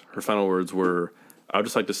words were, I would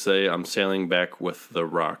just like to say I'm sailing back with the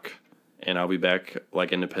Rock, and I'll be back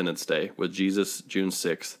like Independence Day with Jesus June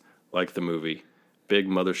 6th, like the movie. Big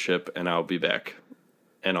mothership, and I'll be back.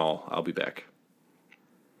 I'll be back.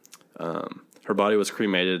 Her body was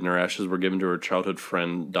cremated, and her ashes were given to her childhood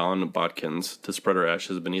friend, Dawn Botkins, to spread her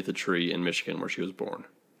ashes beneath a tree in Michigan where she was born.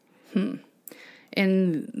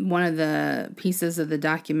 In one of the pieces of the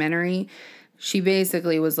documentary, she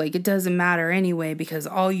basically was like, it doesn't matter anyway, because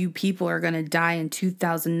all you people are going to die in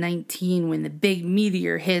 2019 when the big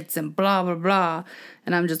meteor hits and blah, blah, blah.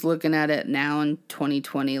 And I'm just looking at it now in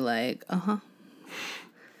 2020 like,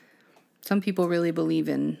 Some people really believe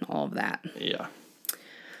in all of that. Yeah.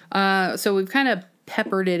 So we've kind of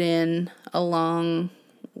peppered it in along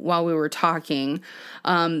while we were talking.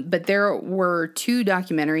 But there were 2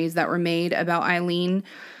 documentaries that were made about Eileen.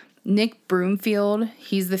 Nick Broomfield,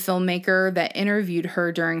 he's the filmmaker that interviewed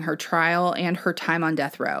her during her trial and her time on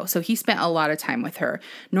death row. So he spent a lot of time with her.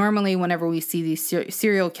 Normally, whenever we see these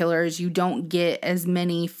serial killers, you don't get as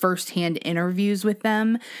many firsthand interviews with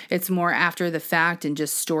them. It's more after the fact and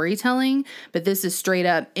just storytelling. But this is straight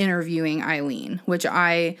up interviewing Eileen, which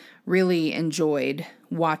I really enjoyed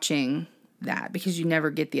watching that because you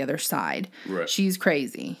never get the other side. Right. She's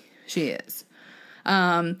crazy. She is. You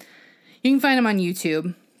can find them on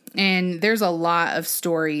YouTube. And there's a lot of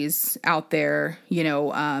stories out there,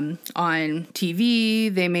 on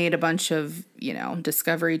TV. They made a bunch of,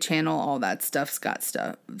 Discovery Channel, all that stuff's got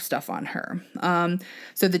stuff on her.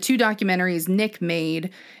 So the 2 documentaries Nick made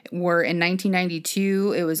were in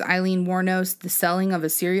 1992. It was Eileen Wuornos, The Selling of a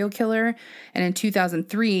Serial Killer. And in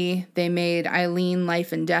 2003, they made Eileen,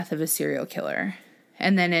 Life and Death of a Serial Killer.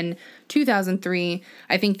 And then in 2003,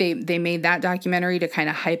 I think they made that documentary to kind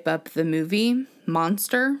of hype up the movie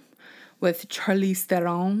Monster with Charlize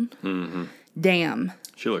Theron. Mm-hmm. Damn.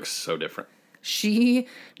 She looks so different. She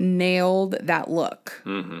nailed that look.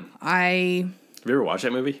 Mm-hmm. Have you ever watched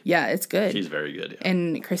that movie? Yeah, it's good. She's very good. Yeah.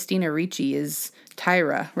 And Christina Ricci is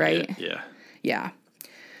Tyra, right? Yeah.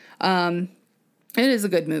 It is a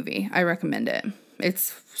good movie. I recommend it.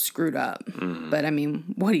 It's screwed up. Mm-hmm. But, I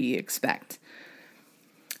mean, what do you expect?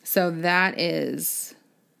 So that is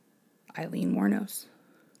Eileen Wuornos.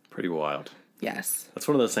 Pretty wild. Yes. That's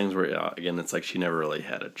one of those things where, again, it's like she never really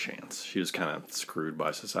had a chance. She was kind of screwed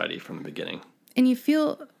by society from the beginning. And you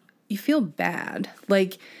feel bad.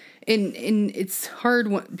 Like, and it's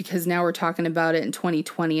hard because now we're talking about it in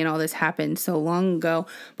 2020 and all this happened so long ago.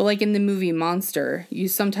 But like in the movie Monster, you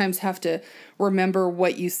sometimes have to remember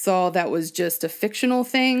what you saw that was just a fictional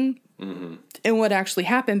thing. Mm-hmm. And what actually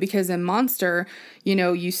happened, because in Monster,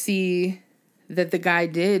 you see that the guy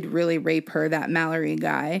did really rape her, that Mallory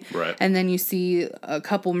guy. Right. And then you see a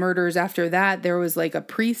couple murders after that. There was like a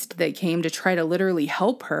priest that came to try to literally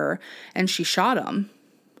help her, and she shot him.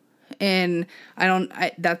 And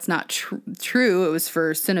that's not true. It was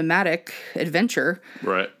for cinematic adventure.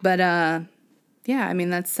 Right. But, yeah, I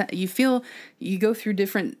mean, you go through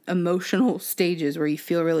different emotional stages where you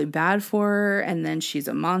feel really bad for her, and then she's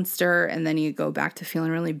a monster, and then you go back to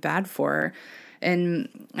feeling really bad for her. And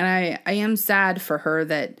I am sad for her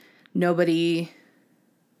that nobody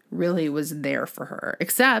really was there for her,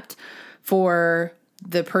 except for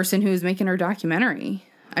the person who was making her documentary.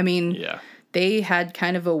 I mean, yeah. They had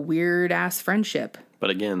kind of a weird-ass friendship. But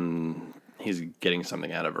again, he's getting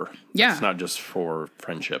something out of her. Yeah. It's not just for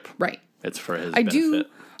friendship. Right. It's for his benefit.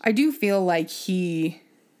 I do feel like he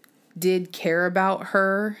did care about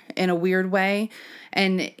her in a weird way.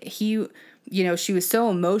 And he, she was so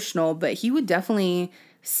emotional, but he would definitely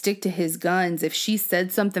stick to his guns. If she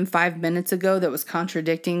said something 5 minutes ago that was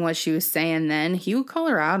contradicting what she was saying then, he would call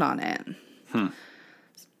her out on it.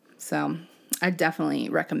 So I definitely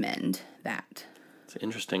recommend that. It's an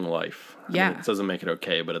interesting life. Yeah. I mean, it doesn't make it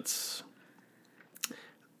okay, but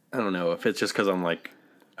I don't know if it's just because I'm like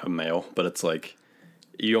a male, but it's like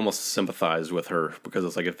you almost sympathize with her, because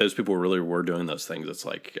it's like if those people really were doing those things, it's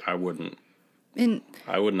like I would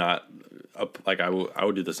not, like I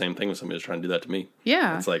would do the same thing if somebody was trying to do that to me.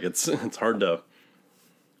 Yeah. It's like it's hard to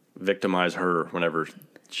victimize her whenever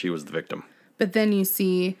she was the victim. But then you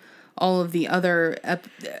see all of the other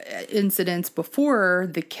incidents before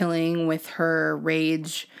the killing, with her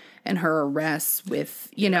rage and her arrests with,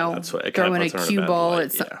 throwing a cue ball.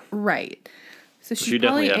 Right. So she's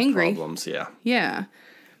probably definitely angry. Had problems, yeah. Yeah.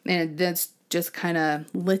 And that's just kind of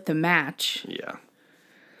lit the match. Yeah.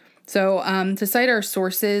 So to cite our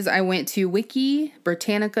sources, I went to Wiki,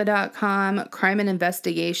 Britannica.com,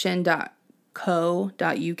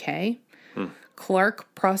 crimeandinvestigation.co.uk,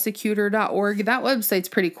 clarkprosecutor.org. That website's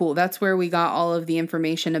pretty cool. That's where we got all of the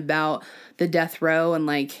information about the death row and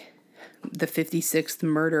like the 56th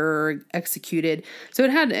murderer executed. So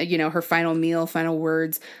it had, her final meal, final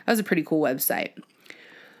words. That was a pretty cool website.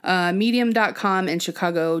 Medium.com and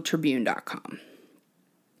ChicagoTribune.com.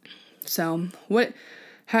 So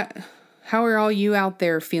how are all you out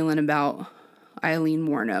there feeling about Aileen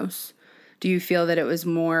Wuornos? Do you feel that it was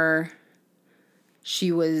more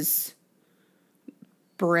she was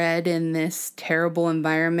bred in this terrible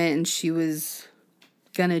environment and she was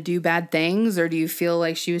gonna do bad things, or do you feel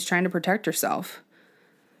like she was trying to protect herself?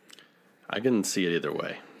 I can see it either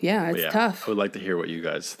way. Yeah, it's tough. I would like to hear what you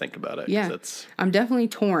guys think about it. Yeah, I'm definitely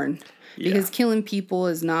torn because killing people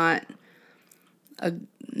is not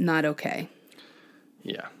okay.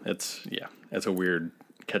 Yeah, it's a weird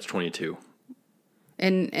catch-22.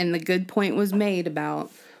 And the good point was made about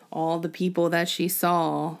all the people that she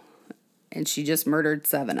saw, and she just murdered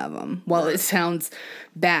 7 of them. Well, it sounds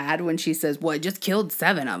bad when she says, well, I just killed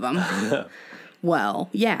 7 of them. Well,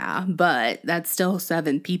 yeah, but that's still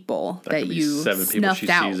 7 people that you 7 people she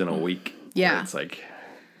out. sees in a week. Yeah. It's like,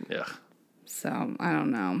 yeah. So, I don't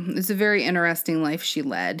know. It's a very interesting life she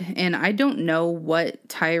led. And I don't know what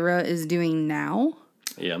Tyra is doing now.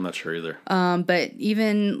 Yeah, I'm not sure either. But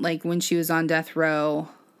even like when she was on death row,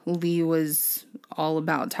 Lee was all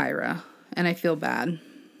about Tyra. And I feel bad.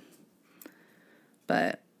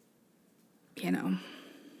 But, Yeah,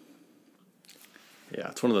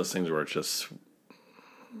 it's one of those things where it's just,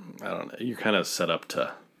 I don't know, you're kind of set up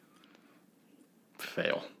to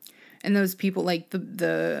fail. And those people, like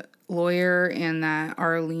the lawyer and that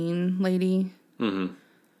Arlene lady,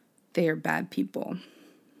 they are bad people.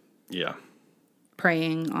 Yeah.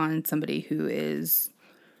 Preying on somebody who is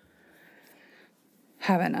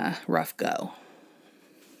having a rough go.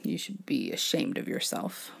 You should be ashamed of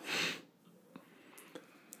yourself.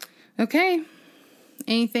 Okay.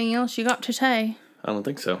 Anything else you got to say? I don't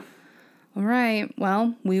think so. All right.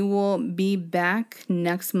 Well, we will be back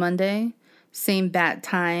next Monday. Same bat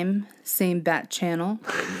time, same bat channel.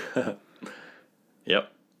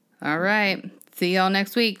 Yep. All right. See y'all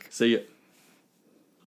next week. See ya.